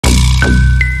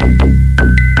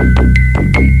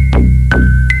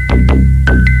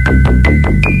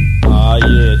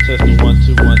Yeah, testing 1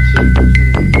 2 1 2.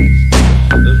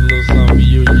 This a little something for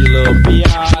you, you little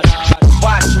biatch.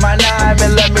 Watch my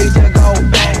 9mm go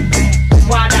bang.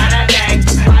 Why da da dang?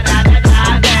 Why da da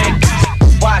da dang?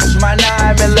 Watch my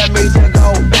 9mm go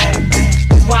bang.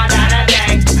 Why da da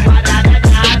dang? Why da da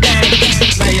da dang?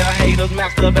 Player haters,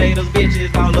 masturbators,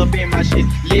 bitches all up in my shit.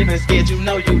 Living scared, you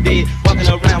know you did. Walking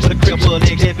around with a crippled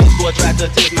leg. That bitch boy tried to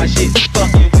take my shit.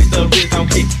 Fucking with the rizzo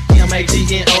kick.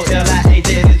 MAGNOLIA, that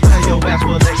is where your ass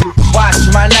will let you. Watch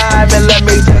my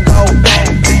 9mm go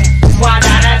bang. Why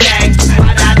da da dang?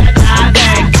 Why da da da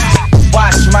dang?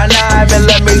 Watch my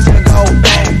 9mm go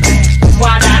bang.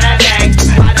 Why da da dang?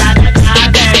 Why da da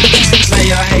da dang?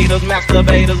 Player haters,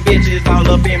 masturbators, bitches all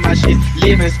up in my shit.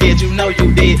 Living scared, you know you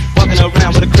did. Walking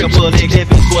around with a crippled leg. That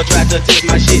bitch boy tried to take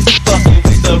my shit. Fucking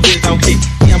with the rizzo kick.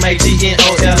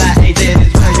 MAGNOLIA, that is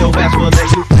where your ass will let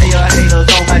you. Player haters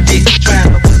on my dick,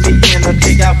 trying to put me in a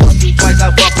kick. I fuck you twice,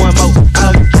 I fuck one more. All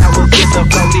you cowards get the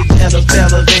flow. These other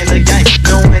fellas in the game,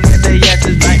 knowing that they ass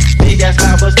is blank. Big ass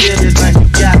car, but still is blank. You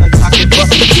gotta talk it,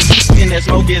 fuck me. When that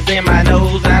smoke is in my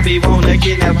nose, I be wanna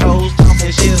kidnap hoes.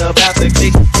 Talking shit about the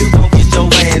click. You gon' get your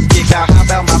ass kicked. I hop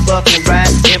out my fucking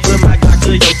ride and put my Glock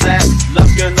to your side.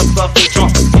 Lockin the fucking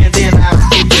trunk, and then I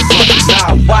kick your front.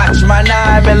 Now watch my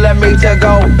 9mm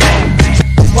go bang.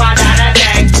 Why da da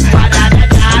dang? Why da da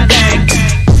da dang?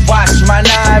 Watch my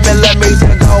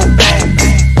 9mm go bang.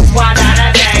 Why da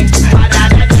da dang? Why da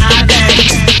da da dang?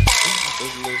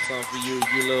 This a little something for you,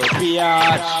 you little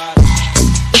biatch.